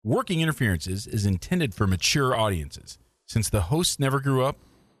Working Interferences is intended for mature audiences. Since the hosts never grew up,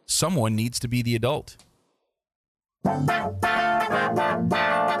 someone needs to be the adult.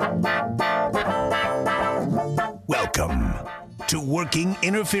 Welcome to Working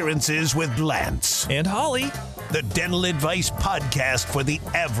Interferences with Lance and Holly, the dental advice podcast for the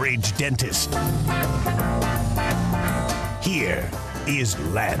average dentist. Here is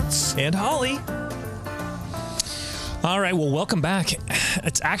Lance and Holly. All right, well, welcome back.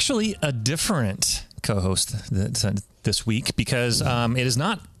 It's actually a different co-host this week because it is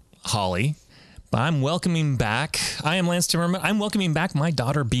not Holly, but I'm welcoming back. I am Lance Timmerman. I'm welcoming back my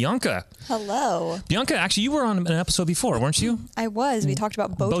daughter, Bianca. Hello. Bianca, actually, you were on an episode before, weren't you? I was. We talked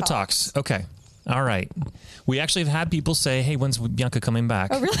about Botox. Botox. Okay. All right. We actually have had people say, hey, when's Bianca coming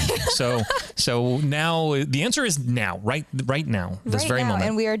back? Oh, really? So now the answer is now, right now, this very moment.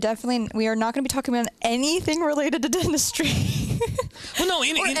 And we are not going to be talking about anything related to dentistry. Well, no,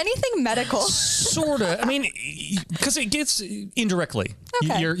 or anything medical. Sort of. I mean, because it gets indirectly.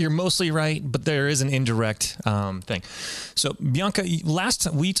 Okay. You're mostly right, but there is an indirect thing. So, Bianca,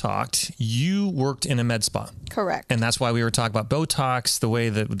 last we talked, you worked in a med spa. Correct. And that's why we were talking about Botox, the way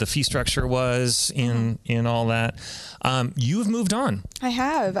that the fee structure was in all that. You've moved on. I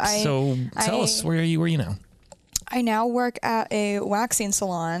have. So tell us, where are you now? I now work at a waxing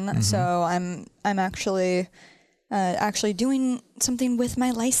salon. So I'm actually doing something with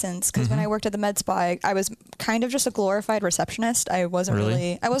my license because when I worked at the med spa, I was kind of just a glorified receptionist. I wasn't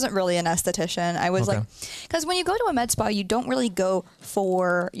really an esthetician. I was because when you go to a med spa, you don't really go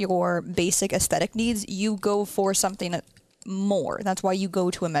for your basic aesthetic needs. You go for something more. That's why you go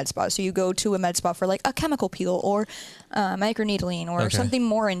to a med spa. So you go to a med spa for like a chemical peel or microneedling or something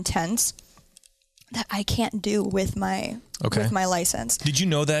more intense that I can't do with my license. Did you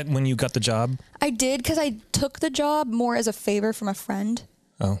know that when you got the job? I did because I took the job more as a favor from a friend.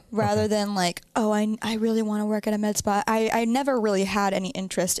 Rather than like, I really want to work at a med spa. I never really had any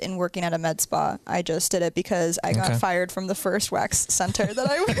interest in working at a med spa. I just did it because I got fired from the first wax center that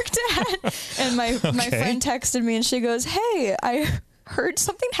I worked at. And my friend texted me and she goes, hey, I heard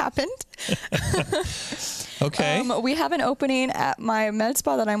something happened. Okay. We have an opening at my med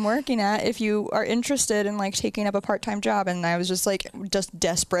spa that I'm working at if you are interested in like taking up a part-time job. And I was just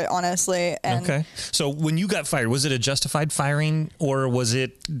desperate, honestly. And So when you got fired, was it a justified firing or was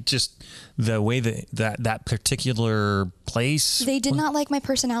it just the way that particular place? They did not like my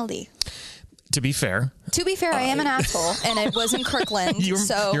personality. To be fair, I am an asshole, and it was in Kirkland.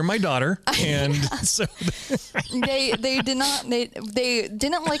 You're my daughter, and so they didn't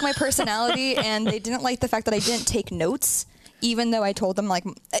like my personality, and they didn't like the fact that I didn't take notes, even though I told them like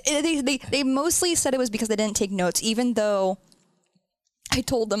they mostly said it was because they didn't take notes, even though I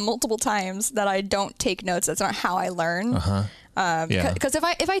told them multiple times that I don't take notes. That's not how I learn. Because if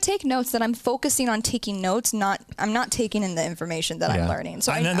I take notes, then I'm focusing on taking notes. I'm not taking in the information that I'm learning.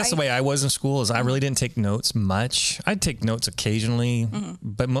 So that's the way I was in school. Is I really didn't take notes much. I'd take notes occasionally,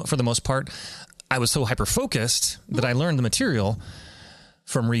 but for the most part, I was so hyper focused that I learned the material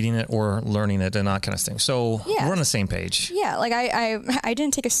from reading it or learning it and that kind of thing. So we're on the same page. Yeah, like I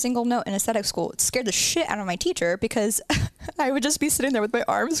didn't take a single note in aesthetic school. It scared the shit out of my teacher because I would just be sitting there with my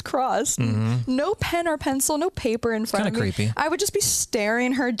arms crossed, no pen or pencil, no paper in front of me. Kind of creepy. I would just be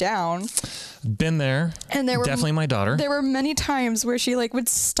staring her down. Been there. And there were definitely my daughter. There were many times where she like would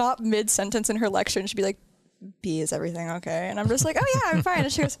stop mid-sentence in her lecture and she'd be like, B, is everything okay? And I'm just like, oh yeah, I'm fine.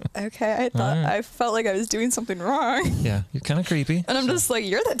 And she goes, okay. I felt like I was doing something wrong. Yeah, you're kind of creepy. And I'm just like,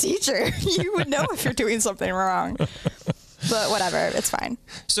 you're the teacher. You would know if you're doing something wrong. But whatever, it's fine.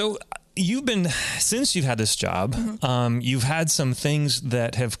 So since you've had this job, you've had some things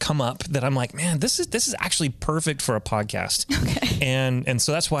that have come up that I'm like, man, this is actually perfect for a podcast. Okay. And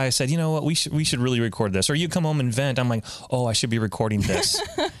so that's why I said, you know what, we should really record this. Or you come home and vent. I'm like, oh, I should be recording this.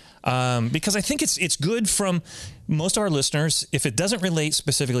 Because I think it's good from most of our listeners. If it doesn't relate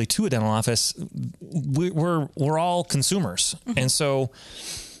specifically to a dental office, we're all consumers. And so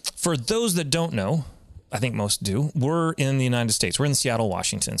for those that don't know, I think most do, we're in the United States. We're in Seattle,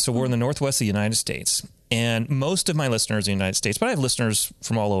 Washington. So we're in the Northwest of the United States. And most of my listeners are in the United States, but I have listeners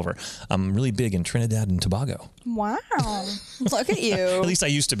from all over. I'm really big in Trinidad and Tobago. Wow. Look at you. At least I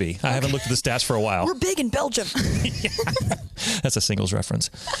used to be. I haven't looked at the stats for a while. We're big in Belgium. That's a singles reference.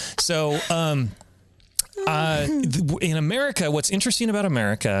 So in America, what's interesting about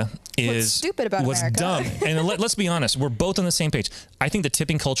America is what's stupid about what's America. dumb. And let's be honest, we're both on the same page. I think the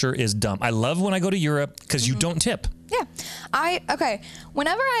tipping culture is dumb. I love when I go to Europe because you don't tip. Yeah.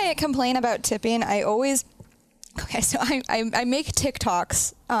 Whenever I complain about tipping, I always Okay, so I make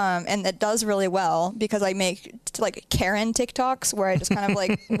TikToks, and it does really well because I make like Karen TikToks where I just kind of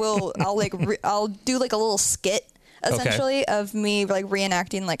like I'll do like a little skit essentially of me like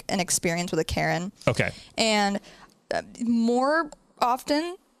reenacting like an experience with a Karen. Okay. And more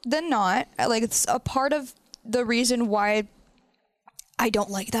often than not, like it's a part of the reason why I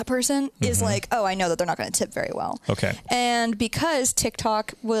don't like that person is like, oh, I know that they're not going to tip very well. Okay. And because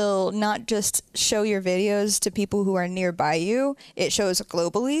TikTok will not just show your videos to people who are nearby you, it shows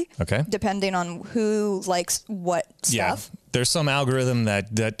globally. Okay. Depending on who likes what stuff. Yeah. There's some algorithm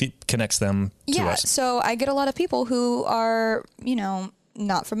that connects them to us. So I get a lot of people who are, you know,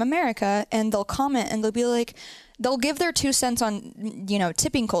 not from America, and they'll comment and they'll be like, they'll give their 2 cents on, you know,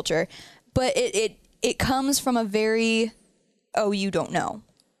 tipping culture, but it comes from a very, oh, you don't know.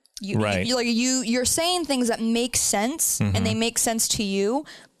 Right. You're saying things that make sense and they make sense to you,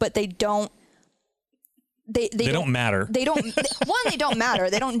 but they don't. They don't matter. They don't. One, they don't matter.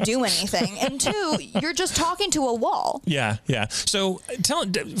 They don't do anything. And two, you're just talking to a wall. Yeah. Yeah. So I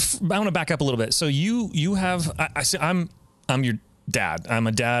want to back up a little bit. So you have, I'm your dad. I'm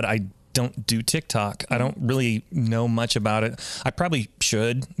a dad. I don't do TikTok. I don't really know much about it. I probably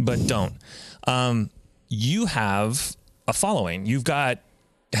should, but don't. You have a following. You've got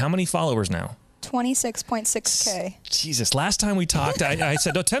how many followers now? 26.6K. Jesus. Last time we talked, I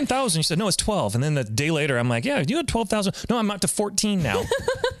said, 10,000. You said, no, it's 12. And then the day later, I'm like, yeah, you had 12,000. No, I'm up to 14 now.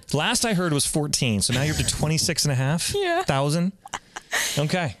 Last I heard was 14. So now you're up to 26,500.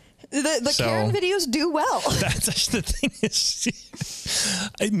 Okay. The Karen videos do well. That's the thing is,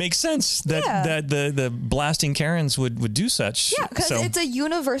 it makes sense that the blasting Karens would do such. Yeah, because it's a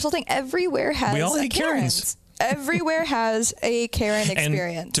universal thing. Everywhere has we all hate Karens. Everywhere has a Karen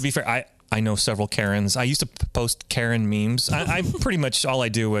experience. And to be fair, I know several Karens. I used to post Karen memes. I pretty much all I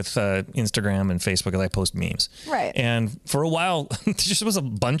do with Instagram and Facebook is I post memes. Right. And for a while, there just was a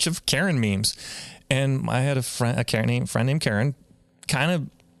bunch of Karen memes, and I had a friend named Karen, kind of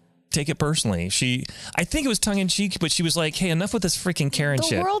take it personally. I think it was tongue in cheek, but she was like, "Hey, enough with this freaking Karen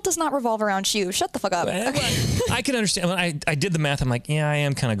shit. The world does not revolve around you. Shut the fuck up." I can understand. When I did the math, I'm like, yeah, I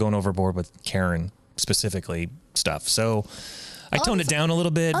am kind of going overboard with Karen specifically stuff. So I toned it down a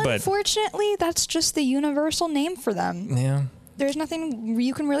little bit, but unfortunately, that's just the universal name for them. Yeah. There's nothing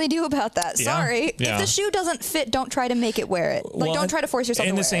you can really do about that. Yeah. Sorry. Yeah. If the shoe doesn't fit, don't try to make it wear it. Like, don't try to force yourself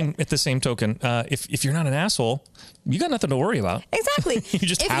to wear it. At the same token, if you're not an asshole, you got nothing to worry about. Exactly. You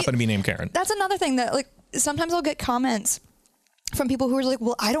just happen to be named Karen. That's another thing that, like, sometimes I'll get comments from people who are like,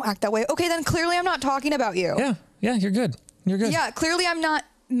 well, I don't act that way. Okay, then clearly I'm not talking about you. Yeah. Yeah, you're good. You're good. Yeah, clearly I'm not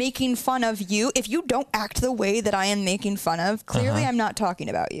making fun of you. If you don't act the way that I am making fun of, clearly I'm not talking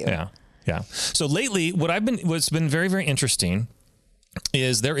about you. Yeah. Yeah. So lately, what's been very, very interesting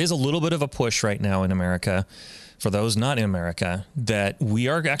is there is a little bit of a push right now in America, for those not in America, that we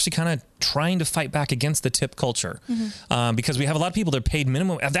are actually kind of trying to fight back against the tip culture, because we have a lot of people that are paid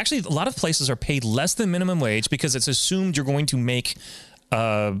minimum. Actually, a lot of places are paid less than minimum wage because it's assumed you're going to make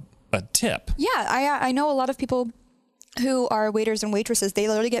a tip. Yeah, I know a lot of people who are waiters and waitresses. They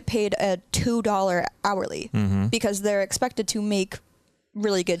literally get paid a $2 hourly because they're expected to make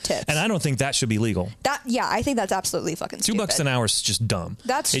really good tips. And I don't think that should be legal. I think that's absolutely fucking stupid. $2 an hour is just dumb.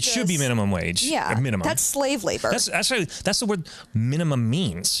 It should be minimum wage. Yeah, minimum. That's slave labor. That's the word minimum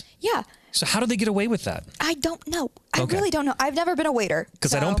means. Yeah. So how do they get away with that? I don't know. I really don't know. I've never been a waiter.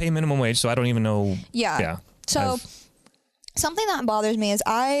 Because I don't pay minimum wage, so I don't even know. Yeah. So something that bothers me is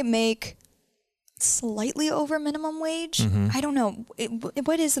I make slightly over minimum wage. I don't know.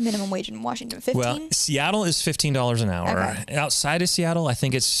 What is the minimum wage in Washington? 15? Well, Seattle is $15 an hour. Okay. Outside of Seattle, I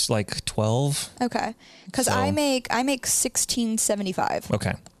think it's like 12. Okay. Because I make $16.75.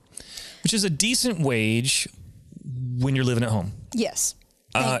 Okay. Which is a decent wage when you're living at home. Yes.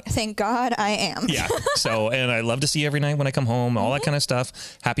 Thank God I am. Yeah. So, and I love to see you every night when I come home, all that kind of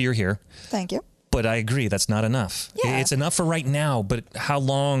stuff. Happy you're here. Thank you. But I agree, that's not enough. Yeah. It's enough for right now, but how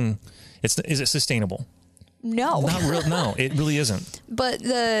long? Is it sustainable? No. Not real. No, it really isn't. But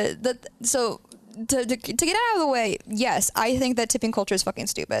so to get out of the way, yes, I think that tipping culture is fucking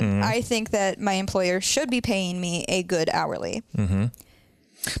stupid. I think that my employer should be paying me a good hourly.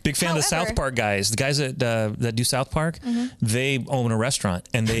 Big fan of the South Park guys. The guys that do South Park, they own a restaurant,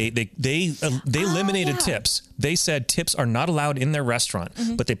 and they eliminated tips. They said tips are not allowed in their restaurant,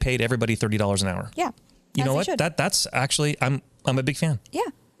 but they paid everybody $30 an hour. Yeah. You know what? That's actually I'm a big fan. Yeah.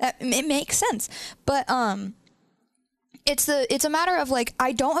 It makes sense, but it's a matter of, like,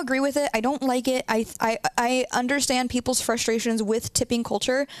 I don't agree with it. I don't like it. I understand people's frustrations with tipping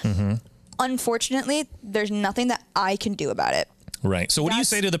culture. Unfortunately, there's nothing that I can do about it. Right. So what do you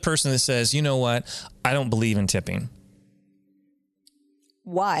say to the person that says, you know what, I don't believe in tipping?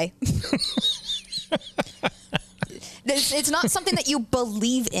 Why? It's not something that you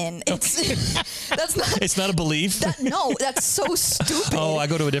believe in. That's not. It's not a belief. No, that's so stupid. Oh, I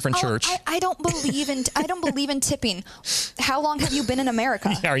go to a different church. I don't believe in tipping. How long have you been in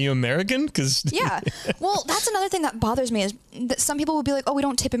America? Are you American? Because yeah. Well, that's another thing that bothers me is that some people will be like, "Oh, we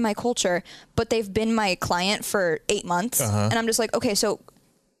don't tip in my culture," but they've been my client for 8 months, and I'm just like, "Okay, so."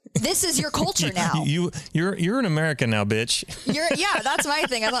 This is your culture now. You're an American now, bitch. That's my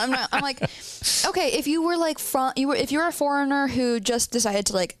thing. I'm like, okay, if you were like if you're a foreigner who just decided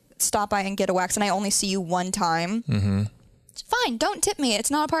to like stop by and get a wax, and I only see you one time, fine, don't tip me.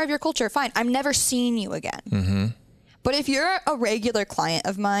 It's not a part of your culture. Fine, I'm never seeing you again. But if you're a regular client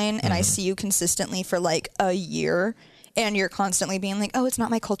of mine and I see you consistently for like a year, and you're constantly being like, oh, it's not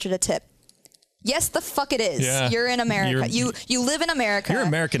my culture to tip. Yes, the fuck it is. Yeah. You're in America. You live in America. You're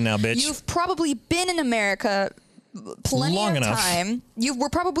American now, bitch. You've probably been in America plenty Long of enough. time. You were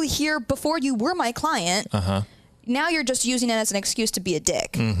probably here before you were my client. Now you're just using it as an excuse to be a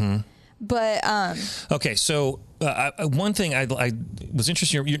dick. But okay, so one thing I was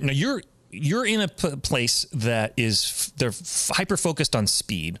interested in. You're in a place that is they're hyper focused on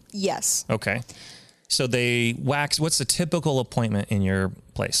speed. Yes. Okay. So they wax. What's the typical appointment in your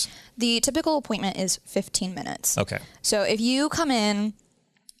place? The typical appointment is 15 minutes. Okay. So if you come in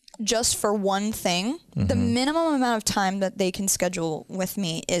just for one thing, the minimum amount of time that they can schedule with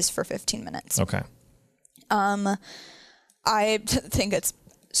me is for 15 minutes. Okay. I think it's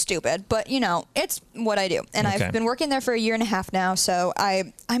stupid, but it's what I do. And Okay. I've been working there for 1.5 years now, so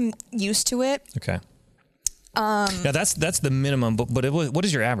I'm used to it. Okay. Yeah, that's the minimum. But what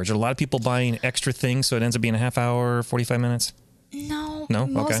is your average? Are a lot of people buying extra things, so it ends up being a half hour, 45 minutes? No.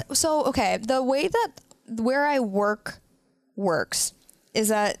 Okay. So, the way that where I works is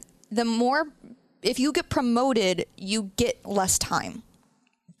that if you get promoted, you get less time.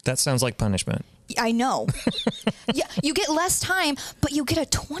 That sounds like punishment. I know. Yeah, you get less time, but you get a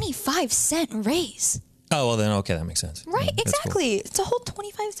 25-cent raise. Oh, well then, okay, that makes sense. Right, Yeah, that's exactly. It's a whole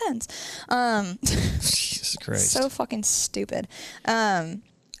 25 cents. Jesus Christ. So fucking stupid.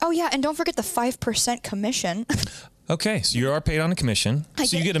 Oh yeah, and don't forget the 5% commission. Okay, so you are paid on a commission.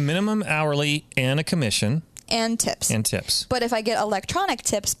 So you get a minimum hourly and a commission. And tips. But if I get electronic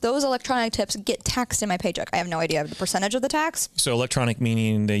tips, those electronic tips get taxed in my paycheck. I have no idea the percentage of the tax. So electronic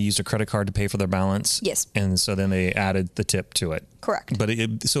meaning they use a credit card to pay for their balance? Yes. And so then they added the tip to it? Correct. But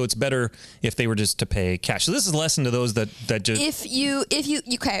so it's better if they were just to pay cash. So this is a lesson to those that just... If you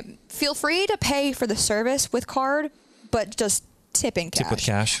feel free to pay for the service with card, but just tip in cash. Tip with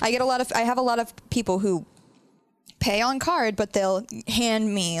cash? I have a lot of people who pay on card, but they'll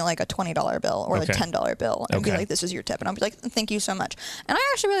hand me like a $20 bill or a $10 bill and be like, this is your tip. And I'll be like, thank you so much. And I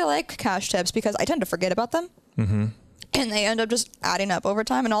actually really like cash tips because I tend to forget about them. And they end up just adding up over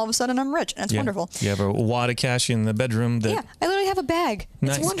time, and all of a sudden I'm rich, and it's wonderful. You have a wad of cash in the bedroom. I literally have a bag.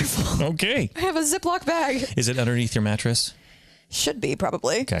 Nice. It's wonderful. Okay. I have a Ziploc bag. Is it underneath your mattress? Should be,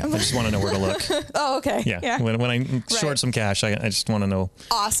 probably. Okay. I just want to know where to look. Oh, okay. Yeah. When I short some cash, I just want to know.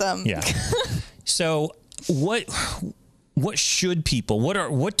 Awesome. Yeah. So what should people,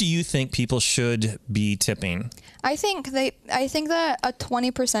 what do you think people should be tipping? I think that a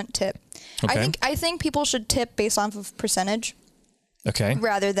 20% tip. Okay. I think people should tip based off of percentage. Okay.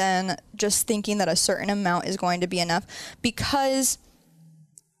 Rather than just thinking that a certain amount is going to be enough, because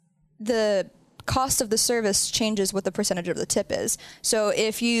the cost of the service changes what the percentage of the tip is. So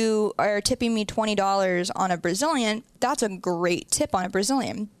if you are tipping me $20 on a Brazilian, that's a great tip on a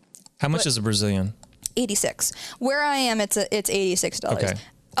Brazilian. How much is a Brazilian? 86. Where I am, it's $86. Okay.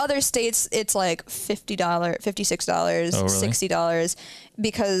 Other states, it's like $50, $56, Oh, really? $60,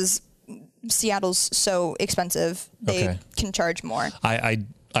 because Seattle's so expensive. They can charge more.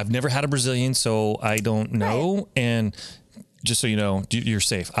 I've never had a Brazilian, so I don't know. Right. And just so you know, you're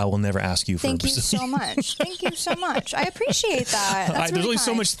safe. I will never ask you for a Brazilian. Thank you so much. Thank you so much. I appreciate that. That's there's really only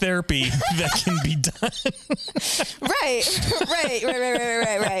so much therapy that can be done. Right.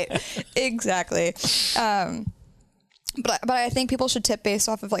 Exactly. But I think people should tip based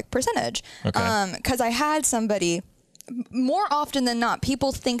off of like percentage. Okay. Because I had somebody, more often than not,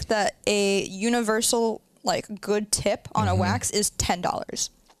 people think that a universal like good tip on a wax is $10.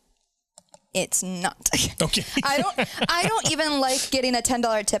 It's not. Okay. I don't even like getting a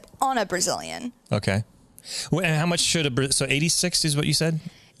 $10 tip on a Brazilian. Okay. Well, and how much should so 86 is what you said?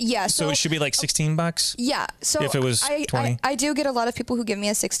 Yeah. So it should be like $16? Yeah. So if it was 20? I do get a lot of people who give me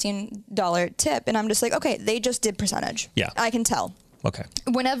a $16 tip, and I'm just like, okay, they just did percentage. Yeah. I can tell. Okay.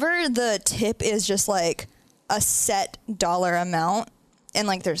 Whenever the tip is just like a set dollar amount and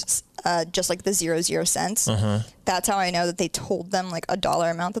like there's just like the 00 cents. That's how I know that they told them like a dollar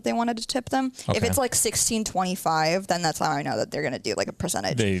amount that they wanted to tip them. Okay. If it's like $16.25, then that's how I know that they're going to do like a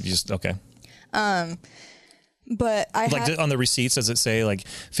percentage. They just, okay. But I like on the receipts, does it say like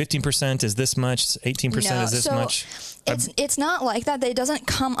 15% is this much, 18% is this much? It's not like that. It doesn't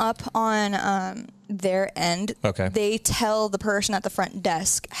come up on their end. Okay. They tell the person at the front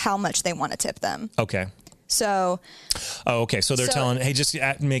desk how much they want to tip them. Okay. So. Oh, okay. So they're telling, hey, just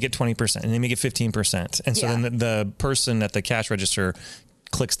make it 20%, and they make it 15%, and so then the person at the cash register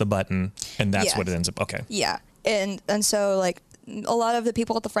clicks the button, and that's what it ends up. Okay. Yeah, and so like. A lot of the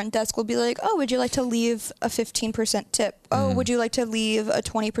people at the front desk will be like, oh, would you like to leave a 15% tip? Oh, would you like to leave a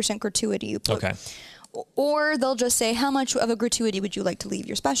 20% gratuity? Okay. Or they'll just say, how much of a gratuity would you like to leave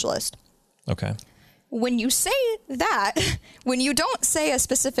your specialist? Okay. When you say that, when you don't say a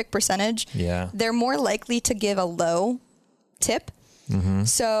specific percentage, they're more likely to give a low tip.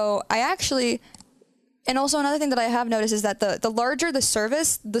 So I actually, and also another thing that I have noticed is that the larger the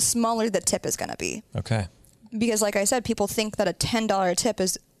service, the smaller the tip is going to be. Okay. Because like I said, people think that a $10 tip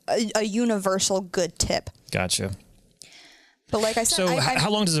is a universal good tip. Gotcha. But like I said, so how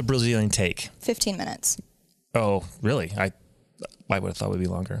long does a Brazilian take? 15 minutes. Oh, really? I would have thought it would be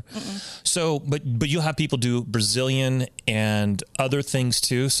longer. So, but you'll have people do Brazilian and other things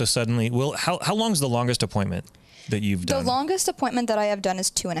too. So suddenly, how long is the longest appointment that you've done? The longest appointment that I have done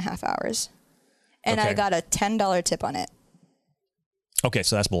is 2.5 hours. And I got a $10 tip on it. Okay,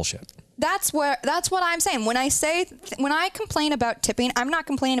 so that's bullshit. That's what I'm saying. When I complain about tipping, I'm not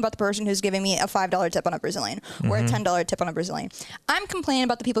complaining about the person who's giving me a $5 tip on a Brazilian or a $10 tip on a Brazilian. I'm complaining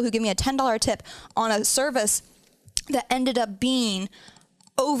about the people who give me a $10 tip on a service that ended up being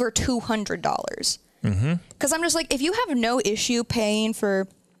over $200. Because I'm just like, if you have no issue paying for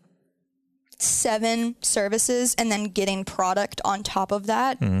 7 services and then getting product on top of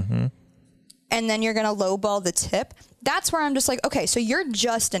that, and then you're going to lowball the tip, that's where I'm just like, okay, so you're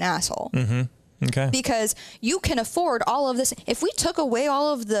just an asshole. Okay. Because you can afford all of this. If we took away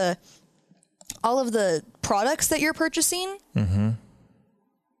all of the products that you're purchasing,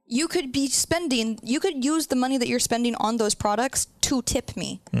 you could use the money that you're spending on those products to tip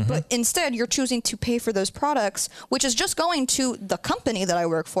me. But instead, you're choosing to pay for those products, which is just going to the company that I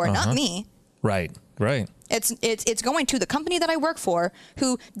work for, not me. Right. It's going to the company that I work for,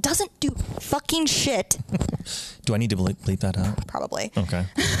 who doesn't do fucking shit. Do I need to bleep that out? Probably. Okay.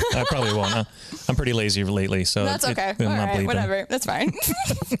 I probably won't. I'm pretty lazy lately, so that's okay. I'm all not right, bleeping. whatever. That's fine.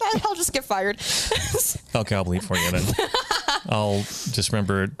 I'll just get fired. Okay, I'll bleep for you then. I'll just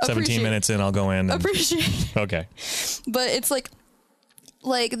remember 17 minutes in, I'll go in. Appreciate. Okay. But it's like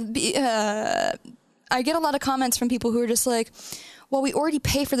I get a lot of comments from people who are just like, well, we already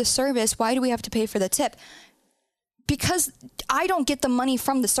pay for the service. Why do we have to pay for the tip? Because I don't get the money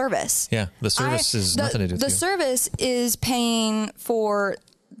from the service. Yeah, the service is nothing to do with the you. service is paying for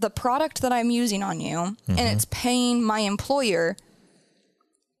the product that I'm using on you, and it's paying my employer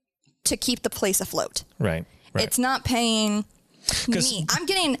to keep the place afloat. Right. It's not paying me. I'm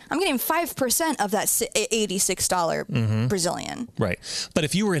getting 5% of that $86 Brazilian. Right. But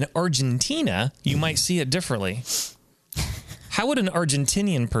if you were in Argentina, you might see it differently. How would an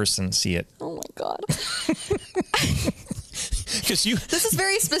Argentinian person see it? Oh my God. This is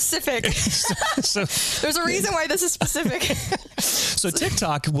very specific. so there's a reason why this is specific. So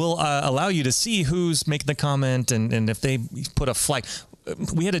TikTok will allow you to see who's making the comment, and if they put a flag.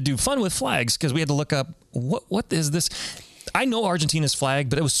 We had to do fun with flags because we had to look up what is this. I know Argentina's flag,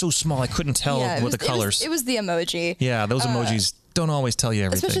 but it was so small I couldn't tell the colors. It was the emoji. Yeah, those emojis don't always tell you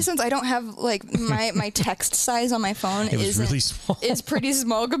everything. Especially since I don't have like my text size on my phone is really small. It's pretty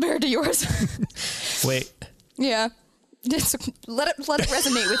small compared to yours. Wait. Yeah. Just let it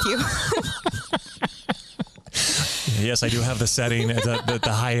resonate with you. Yes, I do have the setting at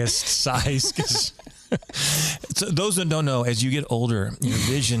the highest size. So those that don't know, as you get older, your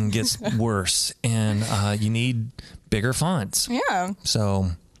vision gets worse, and you need bigger fonts. Yeah.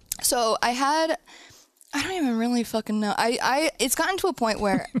 So I don't even really fucking know. It's gotten to a point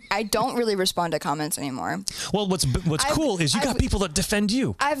where I don't really respond to comments anymore. Well, what's cool is you got people that defend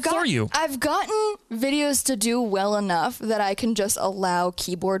you for you. I've gotten videos to do well enough that I can just allow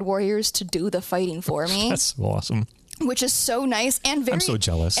keyboard warriors to do the fighting for me. That's awesome. Which is so nice and very, I'm so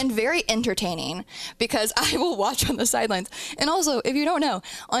jealous. And very entertaining because I will watch on the sidelines. And also, if you don't know,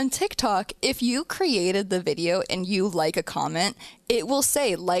 on TikTok, if you created the video and you like a comment, it will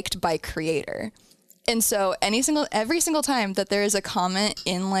say liked by creator. And so every single time that there is a comment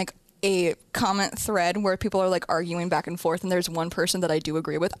in like a comment thread where people are like arguing back and forth and there's one person that I do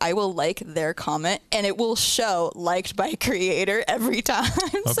agree with, I will like their comment and it will show liked by creator every time.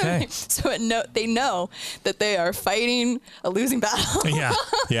 Okay. They know that they are fighting a losing battle.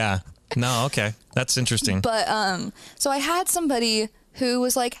 Yeah. No, okay. That's interesting. But so I had somebody who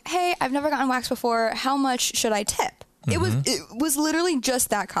was like, hey, I've never gotten waxed before. How much should I tip? It was literally just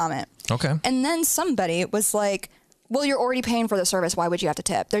that comment. Okay. And then somebody was like, well, you're already paying for the service. Why would you have to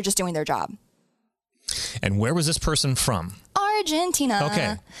tip? They're just doing their job. And where was this person from? Argentina.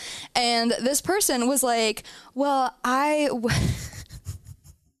 Okay. And this person was like, well,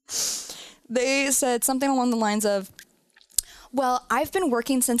 they said something along the lines of, well, I've been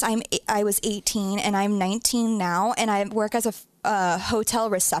working since I was 18 and I'm 19 now, and I work as a hotel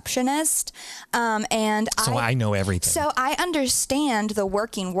receptionist. And so I know everything. So I understand the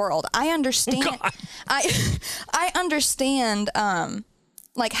working world. I understand. I understand.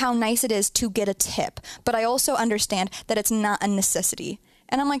 Like how nice it is to get a tip, but I also understand that it's not a necessity.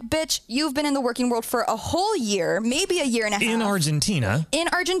 And I'm like, bitch, you've been in the working world for a whole year, maybe a year and a half. In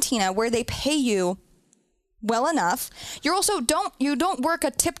Argentina, where they pay you well enough. You're also don't work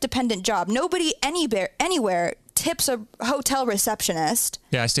a tip dependent job. Nobody anywhere tips a hotel receptionist.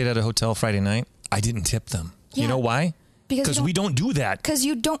 Yeah, I stayed at a hotel Friday night. I didn't tip them. Yeah. You know why? Because we don't do that. Because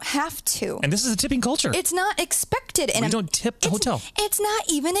you don't have to. And this is a tipping culture. It's not expected in We don't tip the hotel. It's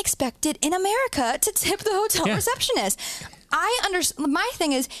not even expected in America to tip the hotel receptionist. I understand. My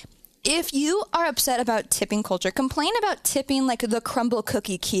thing is, if you are upset about tipping culture, complain about tipping like the crumble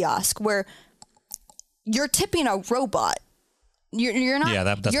cookie kiosk where you're tipping a robot. You're not. Yeah,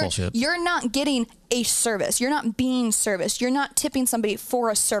 that's bullshit. You're not getting a service. You're not being serviced. You're not tipping somebody for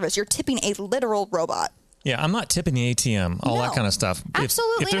a service. You're tipping a literal robot. Yeah, I'm not tipping the ATM, all that kind of stuff.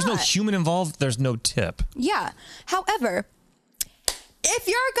 Absolutely If there's no human involved, there's no tip. Yeah. However, if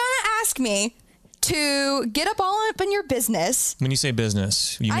you're going to ask me to get all up in your business. When you say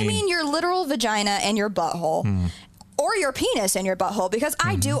business, I mean your literal vagina and your butthole. Or your penis and your butthole, because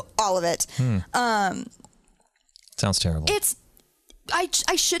I do all of it. Sounds terrible. I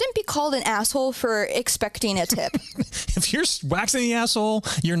shouldn't be called an asshole for expecting a tip. If you're waxing the asshole,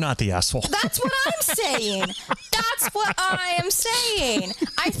 you're not the asshole. That's what I'm saying. That's what I am saying.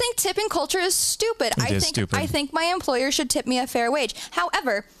 I think tipping culture is stupid. I think my employer should tip me a fair wage.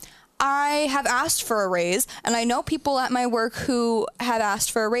 However, I have asked for a raise, and I know people at my work who have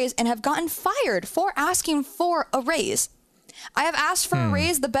asked for a raise and have gotten fired for asking for a raise. I have asked for a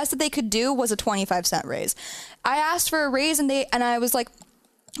raise. The best that they could do was a 25-cent raise. I asked for a raise, and I was like,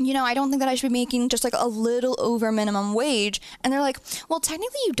 I don't think that I should be making just like a little over minimum wage. And they're like, well,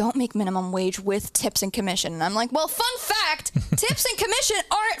 technically you don't make minimum wage with tips and commission. And I'm like, well, fun fact, tips and commission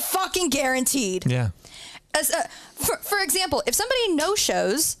aren't fucking guaranteed. Yeah. For example, if somebody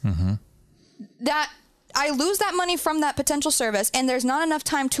no-shows, that I lose that money from that potential service, and there's not enough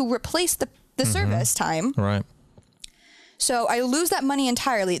time to replace the service time. Right. So I lose that money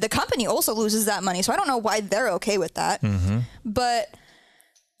entirely. The company also loses that money, so I don't know why they're okay with that. But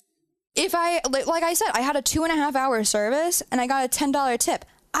if like I said, I had a 2.5 hour service and I got a $10 tip.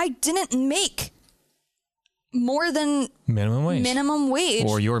 I didn't make more than minimum wage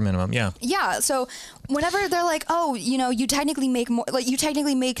or your minimum. Yeah. So whenever they're like, oh, you technically make more, like you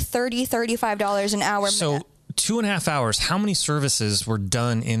technically make $35 an hour. So 2.5 hours, how many services were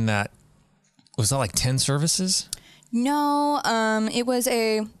done in that? Was that like 10 services? No, it was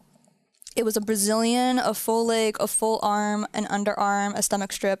a Brazilian, a full leg, a full arm, an underarm, a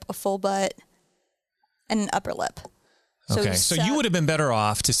stomach strip, a full butt, and an upper lip. So you would have been better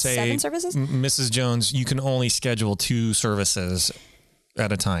off to say, 7 services? Mrs. Jones, you can only schedule 2 services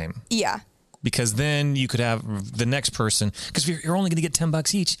at a time. Yeah. Because then you could have the next person, because you're only going to get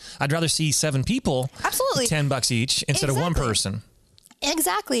 $10 each. I'd rather see 7 people. Absolutely. $10 each instead of 1 person.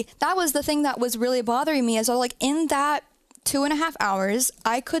 Exactly. That was the thing that was really bothering me. Is like in that 2.5 hours,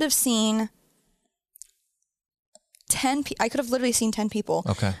 I could have seen 10. I could have literally seen 10 people.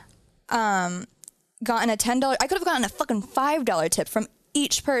 Okay. Gotten a $10. I could have gotten a fucking $5 tip from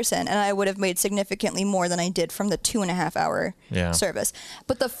each person, and I would have made significantly more than I did from the 2.5 hour service.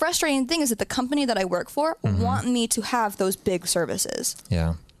 But the frustrating thing is that the company that I work for want me to have those big services.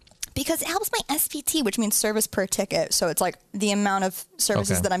 Yeah. Because it helps my SPT, which means service per ticket. So it's like the amount of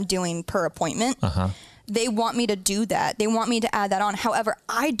services that I'm doing per appointment. They want me to do that. They want me to add that on. However,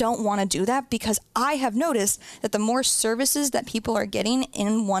 I don't want to do that because I have noticed that the more services that people are getting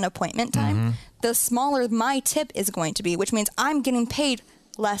in one appointment time, the smaller my tip is going to be, which means I'm getting paid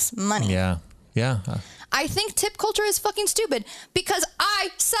less money. Yeah. Yeah. I think tip culture is fucking stupid because I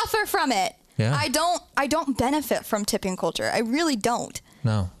suffer from it. Yeah. I don't benefit from tipping culture. I really don't.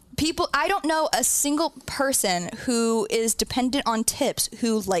 No. I don't know a single person who is dependent on tips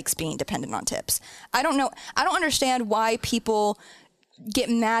who likes being dependent on tips. I don't understand why people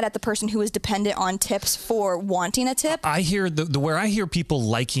get mad at the person who is dependent on tips for wanting a tip. I hear where I hear people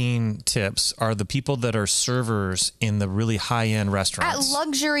liking tips are the people that are servers in the really high-end restaurants. At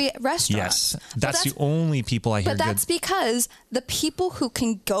luxury restaurants. Yes. That's the only people I hear. But that's because the people who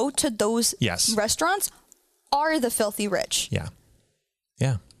can go to those restaurants are the filthy rich. Yeah.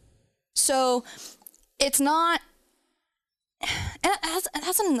 Yeah. So it's not, and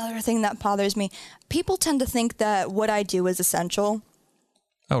that's another thing that bothers me. People tend to think that what I do is essential.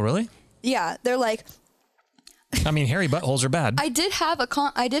 Oh, really? Yeah. They're like, I mean, hairy buttholes are bad. I did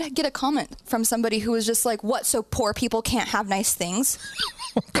get a comment from somebody who was just like, what, so poor people can't have nice things?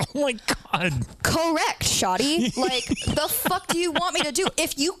 Oh my God. Correct, shoddy. Like, the fuck do you want me to do?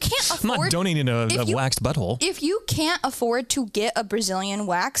 If you can't afford... I'm not donating a waxed butthole. If you can't afford to get a Brazilian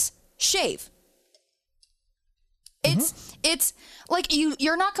wax, shave. It's like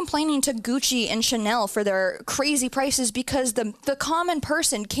you're not complaining to Gucci and Chanel for their crazy prices because the common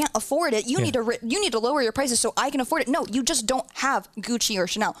person can't afford it. You need to lower your prices so I can afford it. No, you just don't have Gucci or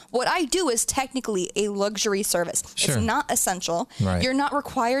Chanel. What I do is technically a luxury service. Sure. It's not essential. Right. You're not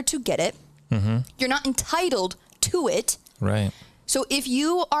required to get it. Mm-hmm. You're not entitled to it. Right. So if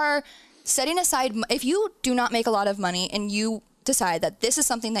you are setting aside, if you do not make a lot of money and you decide that this is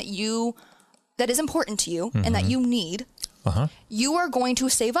something that is important to you and that you need, you are going to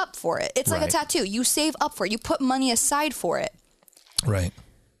save up for it. It's like a tattoo. You save up for it. You put money aside for it. Right.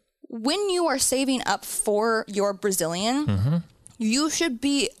 When you are saving up for your Brazilian, you should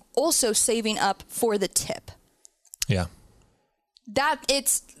be also saving up for the tip. Yeah.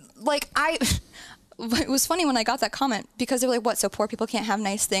 It's like it was funny when I got that comment because they're like, what, so poor people can't have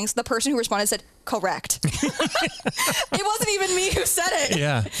nice things? The person who responded said, correct. It wasn't even me who said it.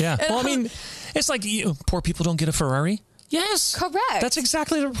 Yeah, yeah. Well, I mean, it's like poor people don't get a Ferrari. Yes. Correct. That's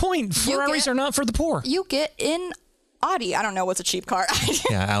exactly the point. Ferraris are not for the poor. You get in Audi. I don't know what's a cheap car.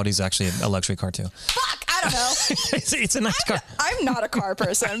 Yeah, Audi's actually a luxury car too. Fuck, I don't know. it's a nice car. I'm not a car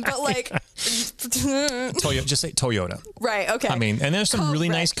person, but like... Toyota, just say Toyota. Right, okay. I mean, and there's some really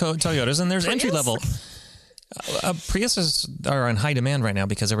nice Toyotas, and there's entry level. Priuses are in high demand right now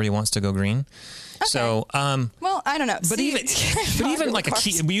because everybody wants to go green. Okay. So, well, I don't know. But even like a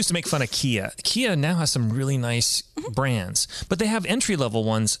Kia, we used to make fun of Kia. Kia now has some really nice brands, but they have entry level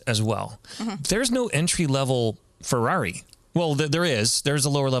ones as well. There's no entry level Ferrari. Well, there is. There's a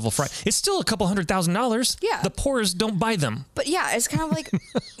lower level Ferrari. It's still a couple $100,000. Yeah. The poors don't buy them. But yeah, it's kind of like,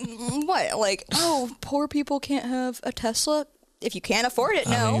 what? Like, oh, poor people can't have a Tesla? If you can't afford it,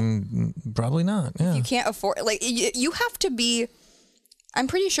 no. I mean, probably not. Yeah. If you can't afford, like, you have to be. I'm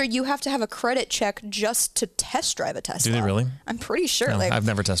pretty sure you have to have a credit check just to test drive a Tesla. Do they really? I'm pretty sure. No, like, I've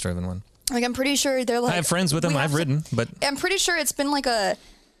never test driven one. Like, I'm pretty sure they're like. I have friends with them. I've ridden, but I'm pretty sure it's been like a.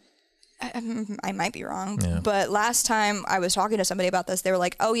 I might be wrong, but last time I was talking to somebody about this, they were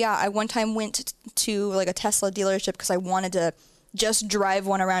like, "Oh yeah, I one time went to like a Tesla dealership because I wanted to just drive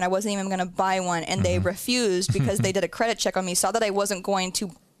one around. I wasn't even going to buy one, and they refused because they did a credit check on me, saw that I wasn't going to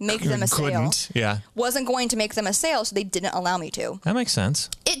make them a sale. Wasn't going to make them a sale, so they didn't allow me to. That makes sense.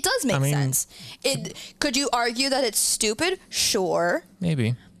 It does make sense. Could you argue that it's stupid? Sure.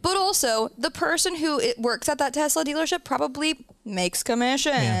 Maybe. But also, the person who works at that Tesla dealership probably makes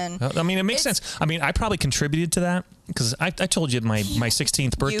commission. Yeah. I mean, it makes sense. I mean, I probably contributed to that because I told you my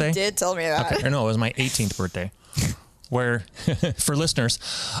 16th birthday. You did tell me that. Okay. Or no, it was my 18th birthday. Where, for listeners,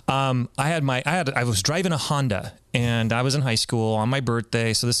 I was driving a Honda and I was in high school on my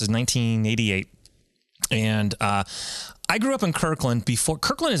birthday. So this is 1988. And I grew up in Kirkland before.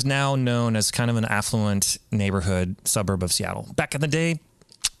 Kirkland is now known as kind of an affluent neighborhood suburb of Seattle. Back in the day,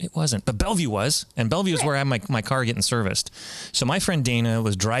 it wasn't, but Bellevue was, and Bellevue is where I had my car getting serviced. So my friend Dana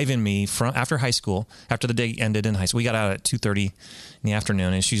was driving me from after high school, after the day ended in high school. We got out at 2:30 in the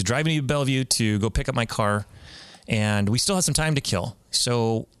afternoon, and she's driving me to Bellevue to go pick up my car, and we still had some time to kill.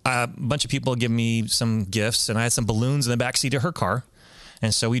 So a bunch of people give me some gifts, and I had some balloons in the backseat of her car.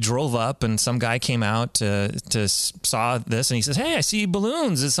 And so we drove up, and some guy came out to saw this, and he says, "Hey, I see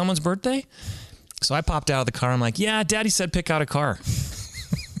balloons. Is it someone's birthday?" So I popped out of the car. I'm like, "Yeah, Daddy said pick out a car."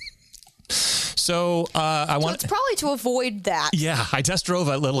 So it's probably to avoid that. Yeah, I test drove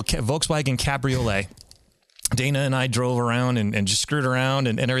a little Volkswagen Cabriolet. Dana and I drove around and just screwed around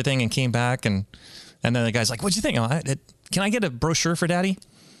and everything, and came back, and then the guy's like, "What'd you think? Can I get a brochure for Daddy?"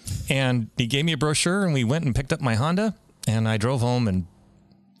 And he gave me a brochure, and we went and picked up my Honda, and I drove home, and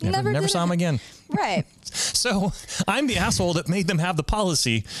Never saw him again. Right. So I'm the asshole that made them have the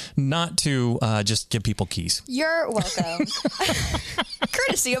policy not to just give people keys. You're welcome.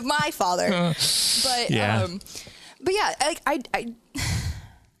 Courtesy of my father. But Yeah. But yeah, I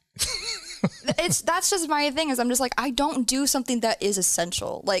that's just my thing is I'm just like, I don't do something that is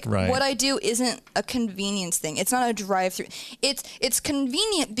essential. Like Right. what I do isn't a convenience thing. It's not a drive-through. It's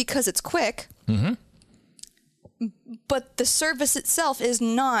convenient because it's quick. Mm-hmm. But the service itself is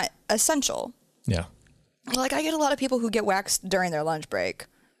not essential. Yeah. Like I get a lot of people who get waxed during their lunch break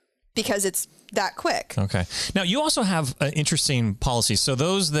because it's that quick. Okay. Now you also have interesting policies. So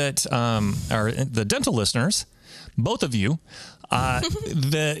those that are the dental listeners, both of you,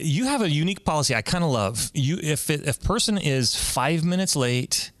 you have a unique policy I kind of love. If person is 5 minutes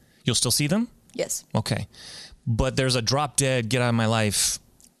late, you'll still see them? Yes. Okay. But there's a drop dead, get out of my life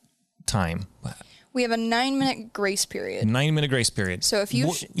time. We have a 9-minute grace period. 9-minute grace period. So if you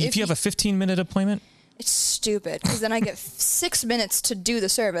have a 15-minute appointment, it's stupid because then I get 6 minutes to do the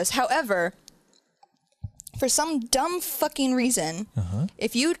service. However, for some dumb fucking reason,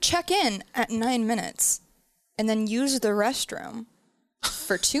 if you check in at 9 minutes and then use the restroom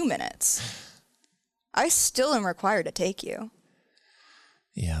for 2 minutes, I still am required to take you.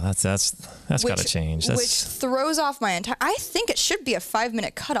 yeah, that's got to change. Which throws off my entire. I think it should be a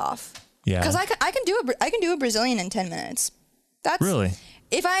 5-minute cutoff. Yeah. Because I can do a Brazilian in 10 minutes. That's Really?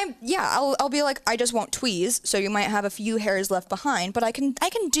 If I'll be like, I just won't tweeze, so you might have a few hairs left behind, but I can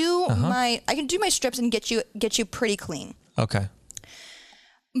do my strips and get you pretty clean. Okay.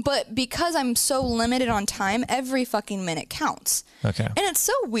 But because I'm so limited on time, every fucking minute counts. Okay. And it's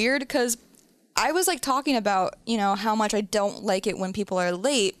so weird because I was like talking about, how much I don't like it when people are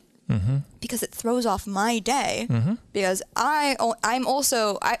late because it throws off my day because I'm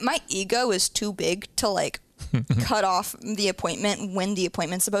also, my ego is too big to like cut off the appointment when the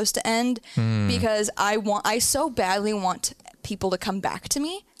appointment's supposed to end because I so badly want people to come back to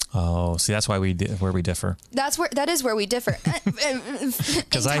me. Oh, see, that's why where we differ. That is where we differ.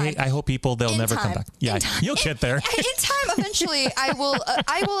 Because I hope people they'll never come back. Yeah, you'll get there. In time, eventually, I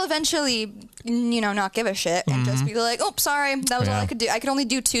will eventually, not give a shit and just be like, oh, sorry, that was all I could do. I could only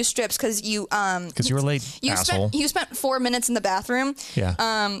do 2 strips because you were late. Asshole. You spent 4 minutes in the bathroom.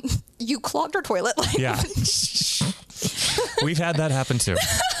 Yeah. You clogged our toilet. Yeah. We've had that happen too.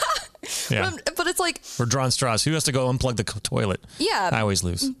 Yeah. But it's like we're drawing straws. Who has to go unplug the toilet? Yeah. I always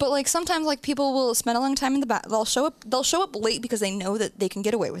lose. But like sometimes like people will spend a long time in the bath. They'll show up late because they know that they can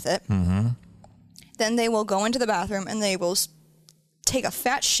get away with it. Mm-hmm. Then they will go into the bathroom and they will take a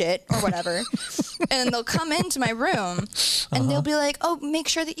fat shit or whatever. And they'll come into my room and they'll be like, oh, make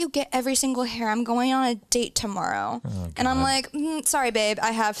sure that you get every single hair. I'm going on a date tomorrow. And I'm like, sorry, babe,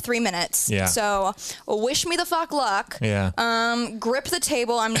 I have 3 minutes. Yeah. So wish me the fuck luck. Yeah. Grip the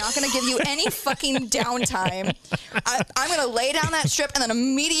table. I'm not going to give you any fucking downtime. I'm going to lay down that strip and then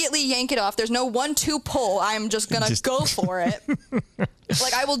immediately yank it off. There's no 1-2 pull. I'm just going to go for it.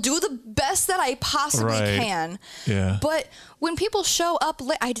 Like, I will do the best that I possibly can. Yeah. But when people show up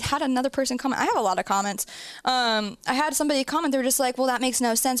late, I had another person comment. I have a lot of comments. I had somebody comment. They were just like, well, that makes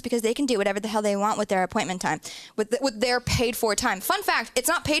no sense because they can do whatever the hell they want with their appointment time, with their paid for time. Fun fact, it's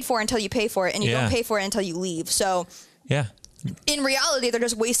not paid for until you pay for it, and you don't pay for it until you leave. So yeah, in reality, they're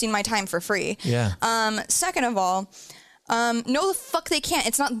just wasting my time for free. Yeah. Second of all, no, the fuck they can't.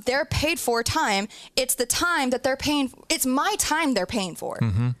 It's not their paid for time. It's the time that they're paying. It's my time they're paying for.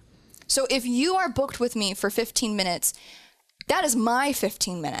 Mm-hmm. So if you are booked with me for 15 minutes, that is my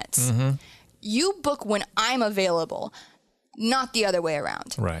 15 minutes. Mm-hmm. You book when I'm available, not the other way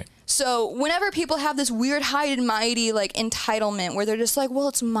around. Right. So whenever people have this weird high and mighty like entitlement where they're just like, well,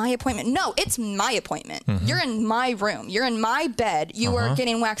 it's my appointment. No, it's my appointment. Mm-hmm. You're in my room. You're in my bed. You are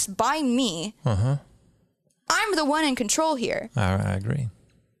getting waxed by me. Uh-huh. I'm the one in control here. I agree.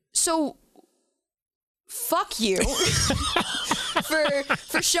 So, fuck you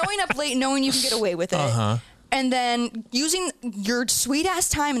for showing up late knowing you can get away with it. Uh-huh. And then using your sweet ass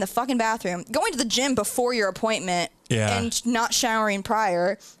time in the fucking bathroom, going to the gym before your appointment and not showering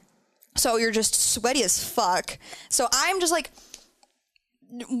prior. So you're just sweaty as fuck. So I'm just like,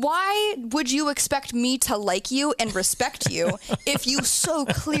 why would you expect me to like you and respect you if you so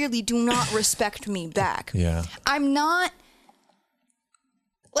clearly do not respect me back? Yeah. I'm not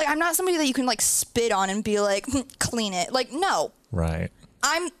somebody that you can like spit on and be like, clean it. Like, no. Right.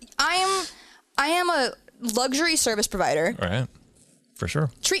 I am a luxury service provider. Right. For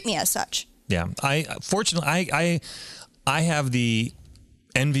sure. Treat me as such. Yeah. Fortunately, I have the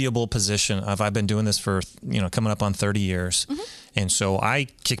enviable position of I've been doing this for, coming up on 30 years. And so I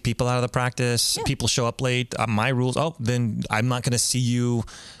kick people out of the practice. Yeah. People show up late. My rules, then I'm not going to see you,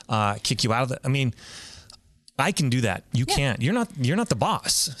 kick you out of the, I mean, I can do that. You can't. You're not the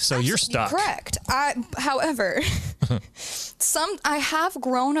boss. So you're stuck. Correct. However, I have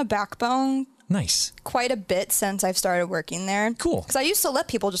grown a backbone. Nice. Quite a bit since I've started working there. Cool. Because I used to let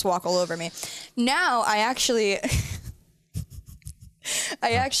people just walk all over me. Now I actually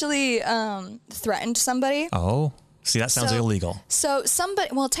threatened somebody. Oh, see, that sounds illegal. So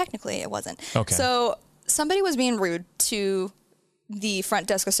technically it wasn't. Okay. So somebody was being rude to the front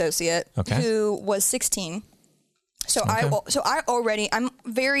desk associate who was 16. So I'm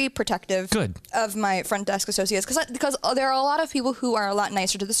very protective of my front desk associates because there are a lot of people who are a lot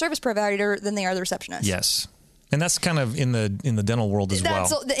nicer to the service provider than they are the receptionist. Yes. And that's kind of in the dental world as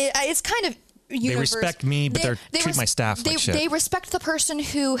well. It's kind of universe. They respect me, but they treat my staff like shit. They respect the person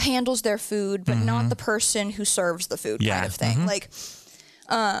who handles their food, but not the person who serves the food kind of thing.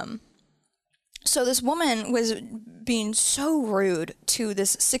 So this woman was being so rude to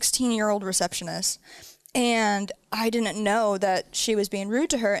this 16-year-old receptionist, and I didn't know that she was being rude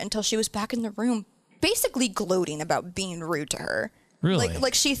to her until she was back in the room, basically gloating about being rude to her. Really?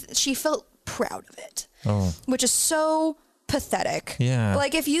 Like she felt proud of it. Oh. Which is so pathetic. Yeah.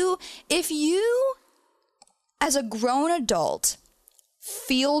 Like if you as a grown adult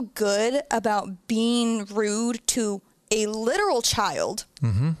feel good about being rude to a literal child,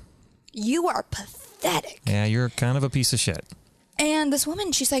 you are pathetic. Yeah, you're kind of a piece of shit. And this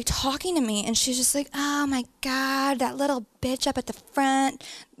woman, she's like talking to me and she's just like, oh my God, that little bitch up at the front.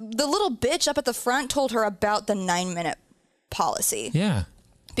 The little bitch up at the front told her about the 9-minute policy. Yeah.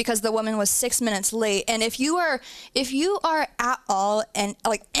 Because the woman was 6 minutes late. And if you are at all and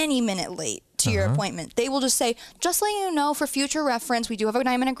like any minute late to your appointment, they will just say, just letting you know for future reference, we do have a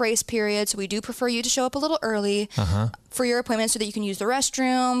 9-minute grace period. So we do prefer you to show up a little early for your appointment so that you can use the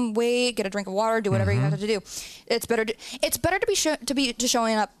restroom, wait, get a drink of water, do whatever you have to do. It's better to be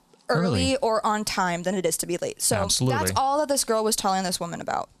showing up early or on time than it is to be late. So that's all that this girl was telling this woman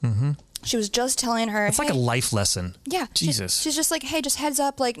about. She was just telling her. It's like a life lesson. Yeah. Jesus. She's just like, hey, just heads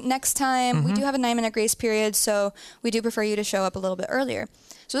up, like next time we do have a 9-minute grace period, so we do prefer you to show up a little bit earlier.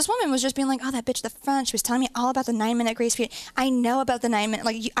 So this woman was just being like, oh, that bitch at the front. She was telling me all about the 9-minute grace period. I know about the 9-minute.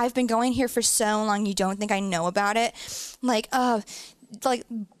 Like, I've been going here for so long. You don't think I know about it? Like,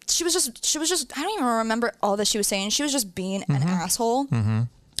 she was just, I don't even remember all that she was saying. She was just being an asshole.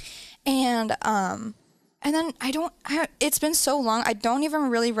 And then it's been so long, I don't even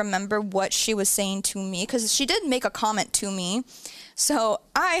really remember what she was saying to me, because she did make a comment to me. So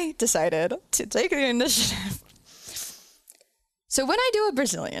I decided to take the initiative. So when I do a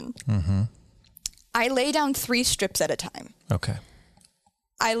Brazilian, I lay down 3 strips at a time. Okay.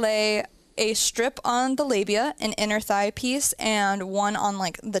 I lay a strip on the labia, an inner thigh piece, and one on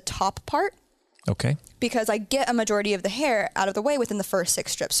like the top part. Okay. Because I get a majority of the hair out of the way within the first 6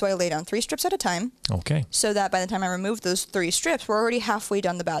 strips. So I lay down 3 strips at a time. Okay. So that by the time I remove those 3 strips, we're already halfway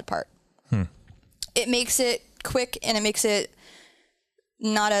done the bad part. It makes it quick and it makes it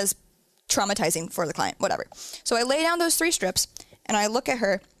not as traumatizing for the client, whatever. So I lay down those 3 strips and I look at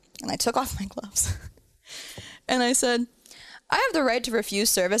her and I took off my gloves and I said, I have the right to refuse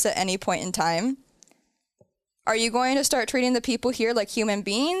service at any point in time. Are you going to start treating the people here like human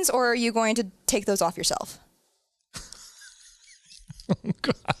beings, or are you going to take those off yourself? Oh,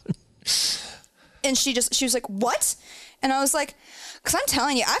 God. And she was like, what? And I was like, because I'm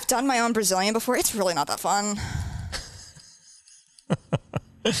telling you, I've done my own Brazilian before. It's really not that fun.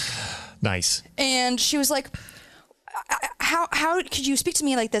 Nice. And she was like, how could you speak to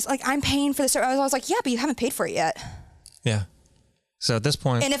me like this? Like, I'm paying for the service. I was like, yeah, but you haven't paid for it yet. Yeah. So at this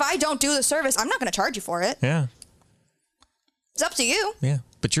point... And if I don't do the service, I'm not going to charge you for it. Yeah. It's up to you. Yeah.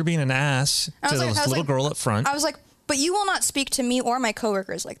 But you're being an ass to this little girl up front. I was like, but you will not speak to me or my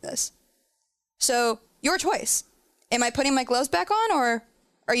coworkers like this. So, your choice. Am I putting my gloves back on, or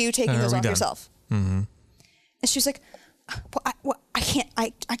are you taking those off yourself? And she was like, I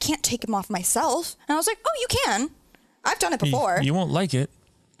can't take them off myself. And I was like, oh, you can. I've done it before. You won't like it.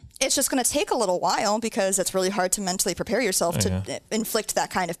 It's just going to take a little while because it's really hard to mentally prepare yourself to inflict that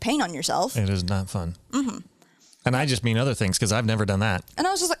kind of pain on yourself. It is not fun. And I just mean other things because I've never done that. And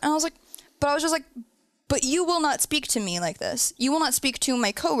I was just like, but you will not speak to me like this. You will not speak to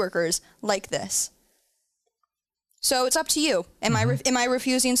my coworkers like this. So it's up to you. Am I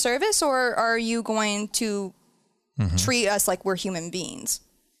refusing service, or are you going to treat us like we're human beings?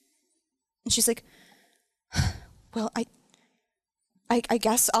 And she's like, well, I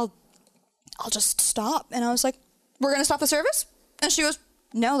guess I'll just stop. And I was like, we're going to stop the service? And she goes,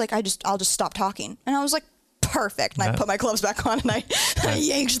 no, like I'll just stop talking. And I was like, perfect. And I put my gloves back on and I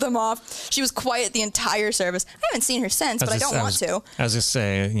yanked them off. She was quiet the entire service. I haven't seen her since, but I don't want to. I was just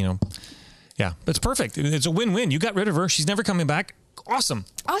saying, yeah, it's perfect. It's a win-win. You got rid of her. She's never coming back. Awesome.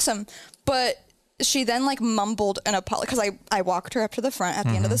 But she then like mumbled an apology because I walked her up to the front at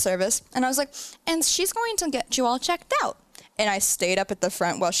the end of the service and I was like, and she's going to get you all checked out. And I stayed up at the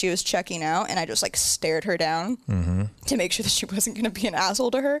front while she was checking out and I just like stared her down to make sure that she wasn't going to be an asshole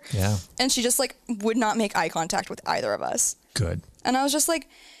to her. Yeah. And she just like would not make eye contact with either of us. Good. And I was just like,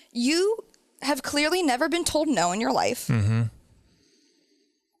 you have clearly never been told no in your life. Mm-hmm.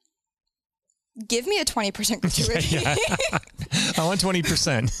 Give me a 20% gratuity. Yeah. I want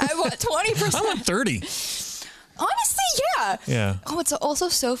 20%. I want 20%. I want 30. Honestly, yeah. Yeah. Oh, it's also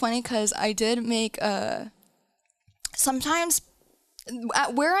so funny because I did make sometimes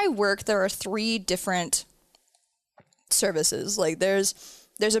at where I work, there are 3 different services. Like there's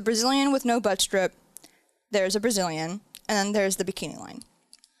a Brazilian with no butt strip, there's a Brazilian, and then there's the bikini line.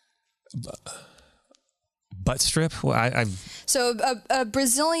 Butt strip? Well, So a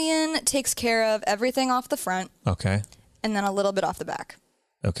Brazilian takes care of everything off the front. Okay. And then a little bit off the back.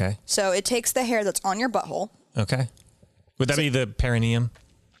 Okay. So it takes the hair that's on your butthole. Okay. Would that be the perineum?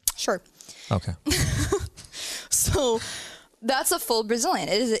 Sure. Okay. So that's a full Brazilian.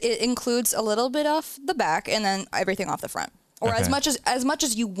 It includes a little bit off the back and then everything off the front. Or Okay. as much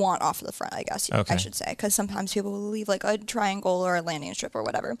as you want off the front, I guess I should say. Because sometimes people will leave like a triangle or a landing strip or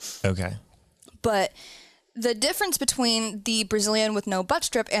whatever. Okay. But the difference between the Brazilian with no butt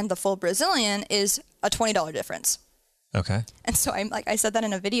strip and the full Brazilian is a $20 difference. Okay. And so I said that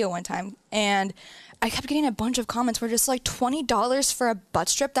in a video one time and I kept getting a bunch of comments where just like $20 for a butt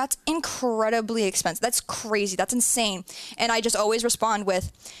strip, that's incredibly expensive. That's crazy. That's insane. And I just always respond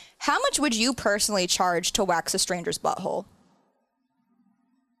with, how much would you personally charge to wax a stranger's butthole?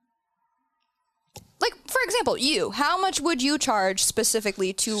 Like, for example, how much would you charge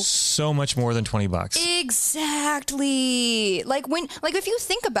specifically to... So much more than $20. Exactly. Like if you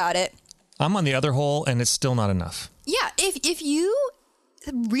think about it... I'm on the other hole and it's still not enough. Yeah, if you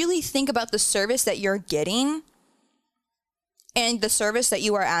really think about the service that you're getting and the service that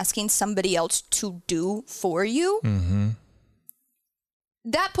you are asking somebody else to do for you,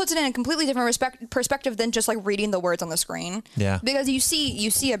 that puts it in a completely different perspective than just like reading the words on the screen. Yeah. Because you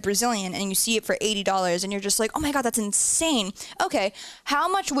see a Brazilian and you see it for $80 and you're just like, oh my God, that's insane. Okay, how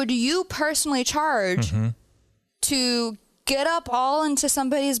much would you personally charge to get up all into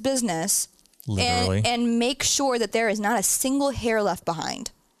somebody's business Literally. and make sure that there is not a single hair left behind?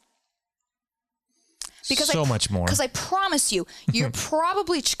 Because so much more. Because I promise you, you're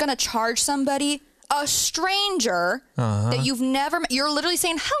probably going to charge somebody, a stranger that you've never met. You're literally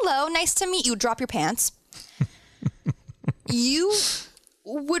saying, hello, nice to meet you. Drop your pants. You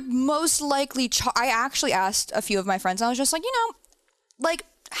would most likely I actually asked a few of my friends, and I was just like, like,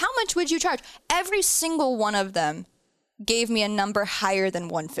 how much would you charge? Every single one of them gave me a number higher than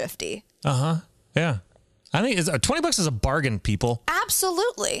 $150. Yeah. I think $20 is a bargain, people.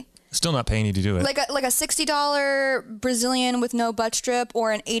 Absolutely. Still not paying you to do it. Like a $60 Brazilian with no butt strip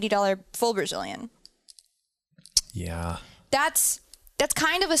or an $80 full Brazilian. Yeah. That's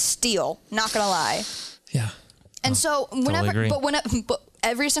kind of a steal, not gonna lie. Yeah. And so whenever, agree. but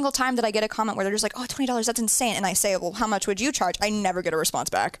every single time that I get a comment where they're just like, oh, $20, that's insane. And I say, well, how much would you charge? I never get a response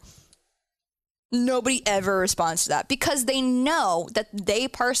back. Nobody ever responds to that because they know that they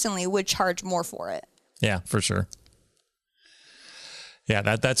personally would charge more for it. Yeah, for sure. Yeah,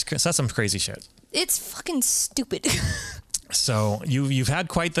 that's some crazy shit. It's fucking stupid. So you've had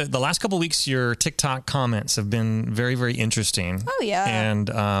quite the last couple of weeks. Your TikTok comments have been very, very interesting. Oh yeah, and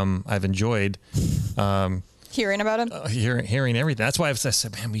I've enjoyed hearing about them. Hearing everything. That's why I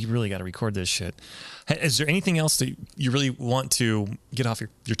said, man, we really got to record this shit. Is there anything else that you really want to get off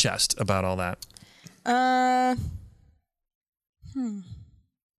your chest about all that? And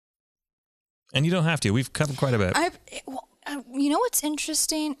you don't have to. We've covered quite a bit. You know what's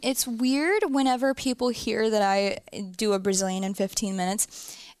interesting? It's weird whenever people hear that I do a Brazilian in 15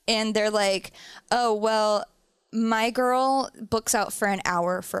 minutes and they're like, oh, well, my girl books out for an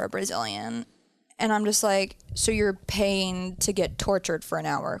hour for a Brazilian. And I'm just like, so you're paying to get tortured for an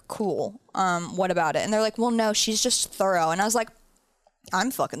hour. Cool. What about it? And they're like, well, no, she's just thorough. And I was like, I'm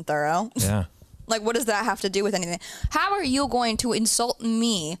fucking thorough. Yeah. Like, what does that have to do with anything? How are you going to insult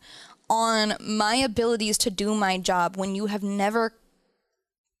me on my abilities to do my job when you have never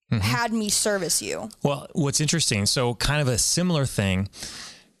had me service you? Well, what's interesting, so kind of a similar thing.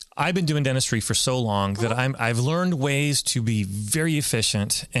 I've been doing dentistry for so long that I've learned ways to be very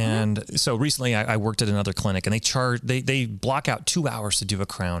efficient. And so recently I worked at another clinic, and they block out 2 hours to do a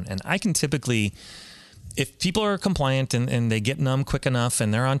crown. And I can typically, if people are compliant and they get numb quick enough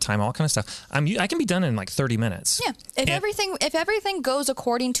and they're on time, all kind of stuff, I can be done in like 30 minutes. Yeah. If everything goes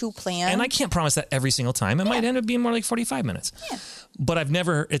according to plan. And I can't promise that every single time. It might end up being more like 45 minutes. Yeah. But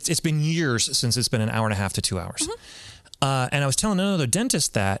it's been years since it's been an hour and a half to 2 hours. And I was telling another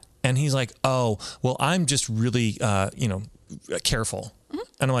dentist that, and he's like, "Oh, well, I'm just really, careful." And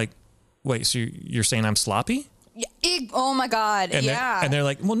I'm like, "Wait, so you're saying I'm sloppy?" Yeah. Oh my God. And they're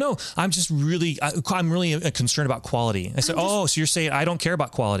like, "Well, no, I'm just really, I'm really concerned about quality." I said, "Oh, so you're saying I don't care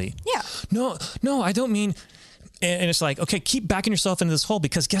about quality?" Yeah. No, I don't mean. And it's like, okay, keep backing yourself into this hole,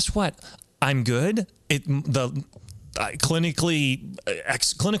 because guess what? I'm good.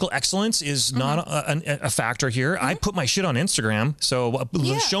 Clinical excellence is not a factor here. I put my shit on Instagram, so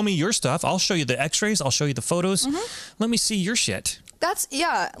show me your stuff. I'll show you the x-rays. I'll show you the photos. Let me see your shit.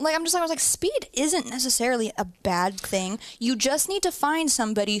 Like, I was like, speed isn't necessarily a bad thing. You just need to find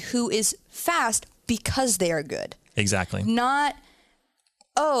somebody who is fast because they are good. Exactly. Not,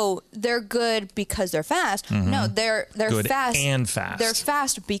 they're good because they're fast. No, they're good fast. And fast. They're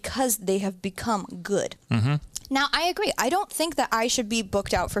fast because they have become good. Now, I agree. I don't think that I should be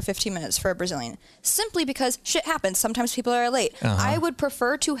booked out for 15 minutes for a Brazilian, simply because shit happens. Sometimes people are late. I would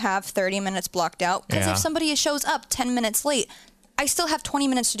prefer to have 30 minutes blocked out, because if somebody shows up 10 minutes late, I still have 20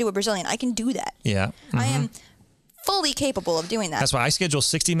 minutes to do a Brazilian. I can do that. Yeah. I am fully capable of doing that. That's why I schedule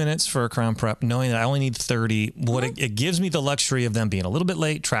 60 minutes for a crown prep, knowing that I only need 30. It gives me the luxury of them being a little bit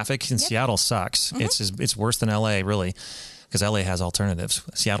late. Traffic in Seattle sucks. It's worse than LA, really, because LA has alternatives.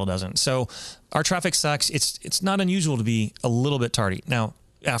 Seattle doesn't. So our traffic sucks. It's not unusual to be a little bit tardy. Now,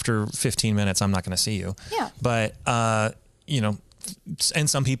 after 15 minutes, I'm not going to see you. Yeah. But, and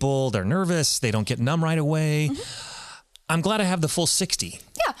some people, they're nervous. They don't get numb right away. I'm glad I have the full 60.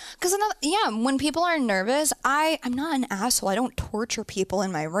 Yeah, because when people are nervous, I'm not an asshole. I don't torture people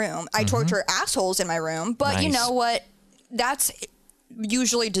in my room. I torture assholes in my room, but you know what? That's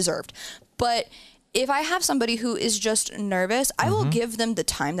usually deserved. But if I have somebody who is just nervous, I will give them the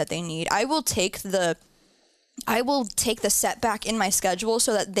time that they need. I will take the setback in my schedule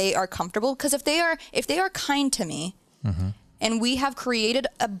so that they are comfortable. Because if they are kind to me, and we have created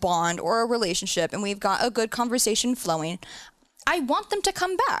a bond or a relationship, and we've got a good conversation flowing, I want them to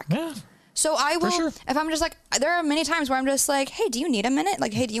come back. Yeah. So I will, if I'm just like, there are many times where I'm just like, hey, do you need a minute?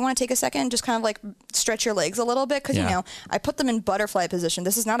 Like, hey, do you want to take a second and just kind of like stretch your legs a little bit? Because, I put them in butterfly position.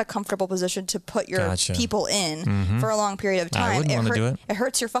 This is not a comfortable position to put your people in for a long period of time. I wouldn't want to do it. It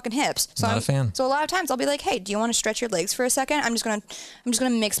hurts your fucking hips. So not a fan. So a lot of times I'll be like, hey, do you want to stretch your legs for a second? I'm just gonna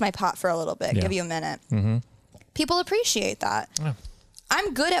mix my pot for a little bit, give you a minute. People appreciate that. Yeah.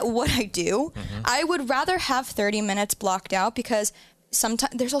 I'm good at what I do. I would rather have 30 minutes blocked out, because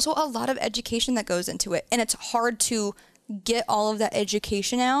sometimes there's also a lot of education that goes into it, and it's hard to get all of that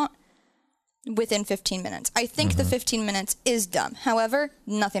education out within 15 minutes. I think the 15 minutes is dumb. However,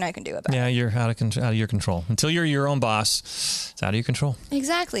 nothing I can do about it. Yeah, you're out of your control. Until you're your own boss, it's out of your control.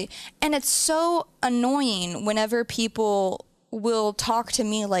 Exactly. And it's so annoying whenever people will talk to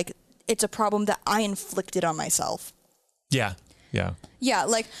me like it's a problem that I inflicted on myself. Yeah. Yeah,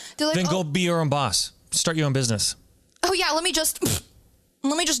 like they're like, then go be your own boss. Start your own business. Oh yeah, let me just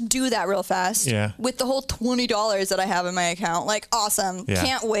do that real fast. Yeah. With the whole $20 that I have in my account. Like, awesome. Yeah.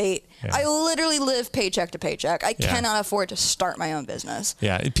 Can't wait. Yeah. I literally live paycheck to paycheck. I cannot afford to start my own business.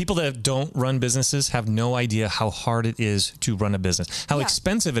 Yeah. People that don't run businesses have no idea how hard it is to run a business, how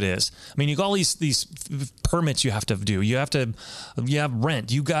expensive it is. I mean, you got all these permits you have to do. You have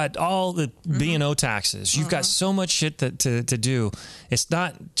rent. You got all the B&O taxes. You've got so much shit to do. It's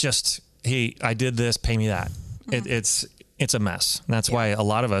not just, hey, I did this, pay me that. It's a mess. And that's why a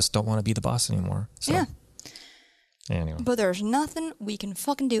lot of us don't want to be the boss anymore. So. Yeah. Anyway. But there's nothing we can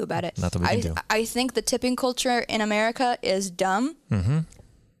fucking do about it. Nothing we can do. I think the tipping culture in America is dumb.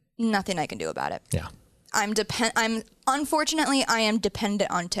 Nothing I can do about it. Yeah. Unfortunately, I am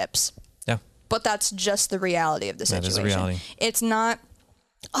dependent on tips. Yeah. But that's just the reality of the situation. That is the reality. It's not,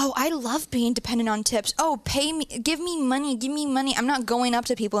 oh, I love being dependent on tips. Oh, pay me, give me money. I'm not going up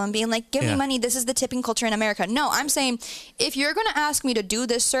to people and being like, give me money. This is the tipping culture in America. No, I'm saying, if you're going to ask me to do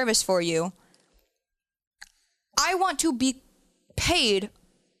this service for you, I want to be paid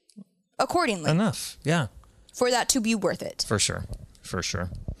accordingly. Enough. Yeah. For that to be worth it. For sure.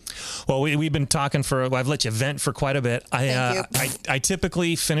 Well, we've been talking I've let you vent for quite a bit. I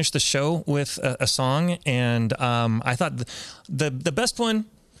typically finish the show with a song, and I thought the best one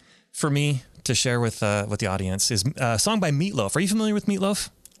for me to share with the audience is a song by Meatloaf. Are you familiar with Meatloaf?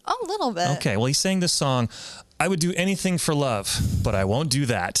 A little bit. Okay, well, he sang this song, I would do anything for love, but I won't do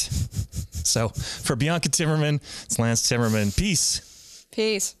that. So for Bianca Timmerman, it's Lance Timmerman. Peace.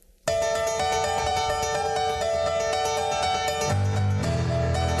 Peace.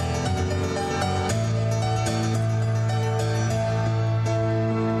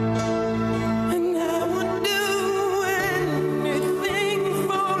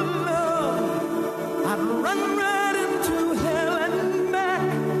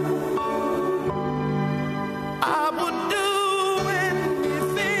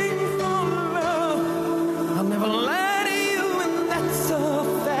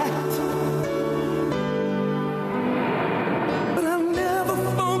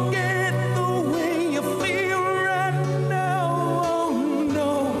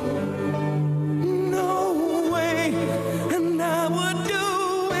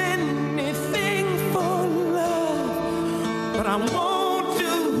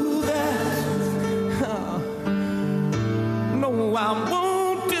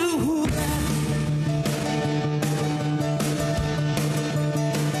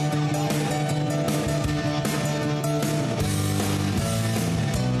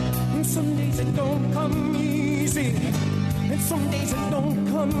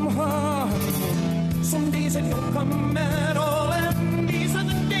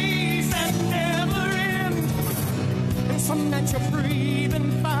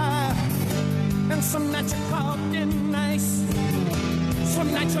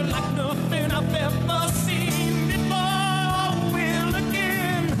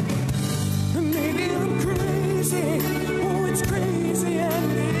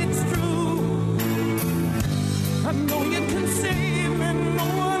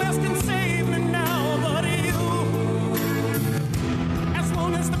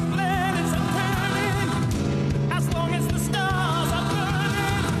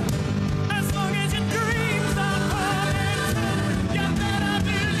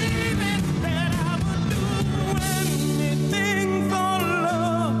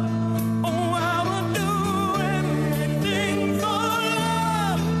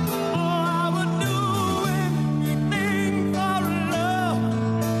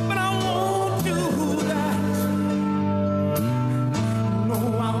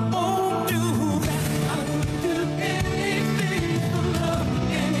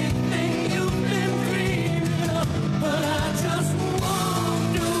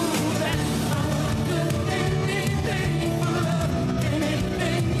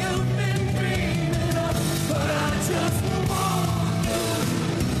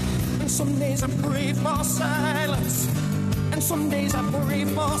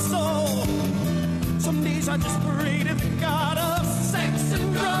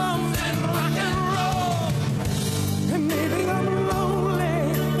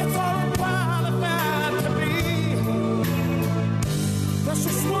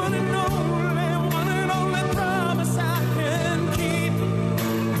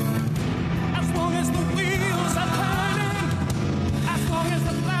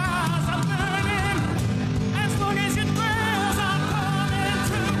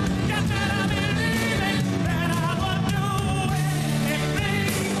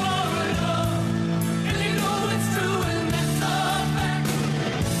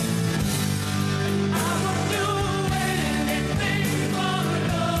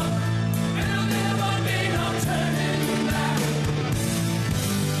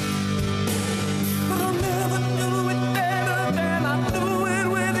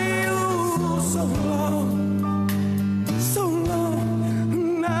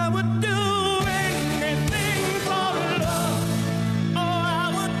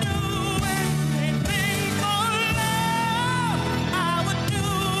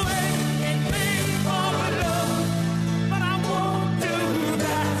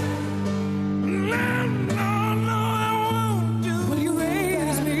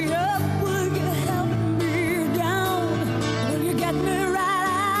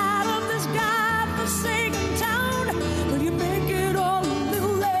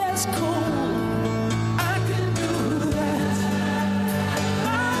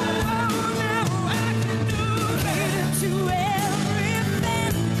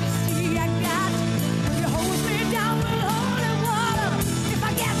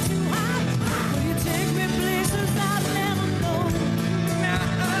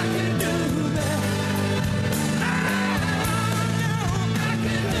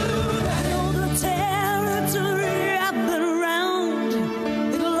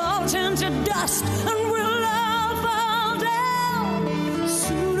 Dust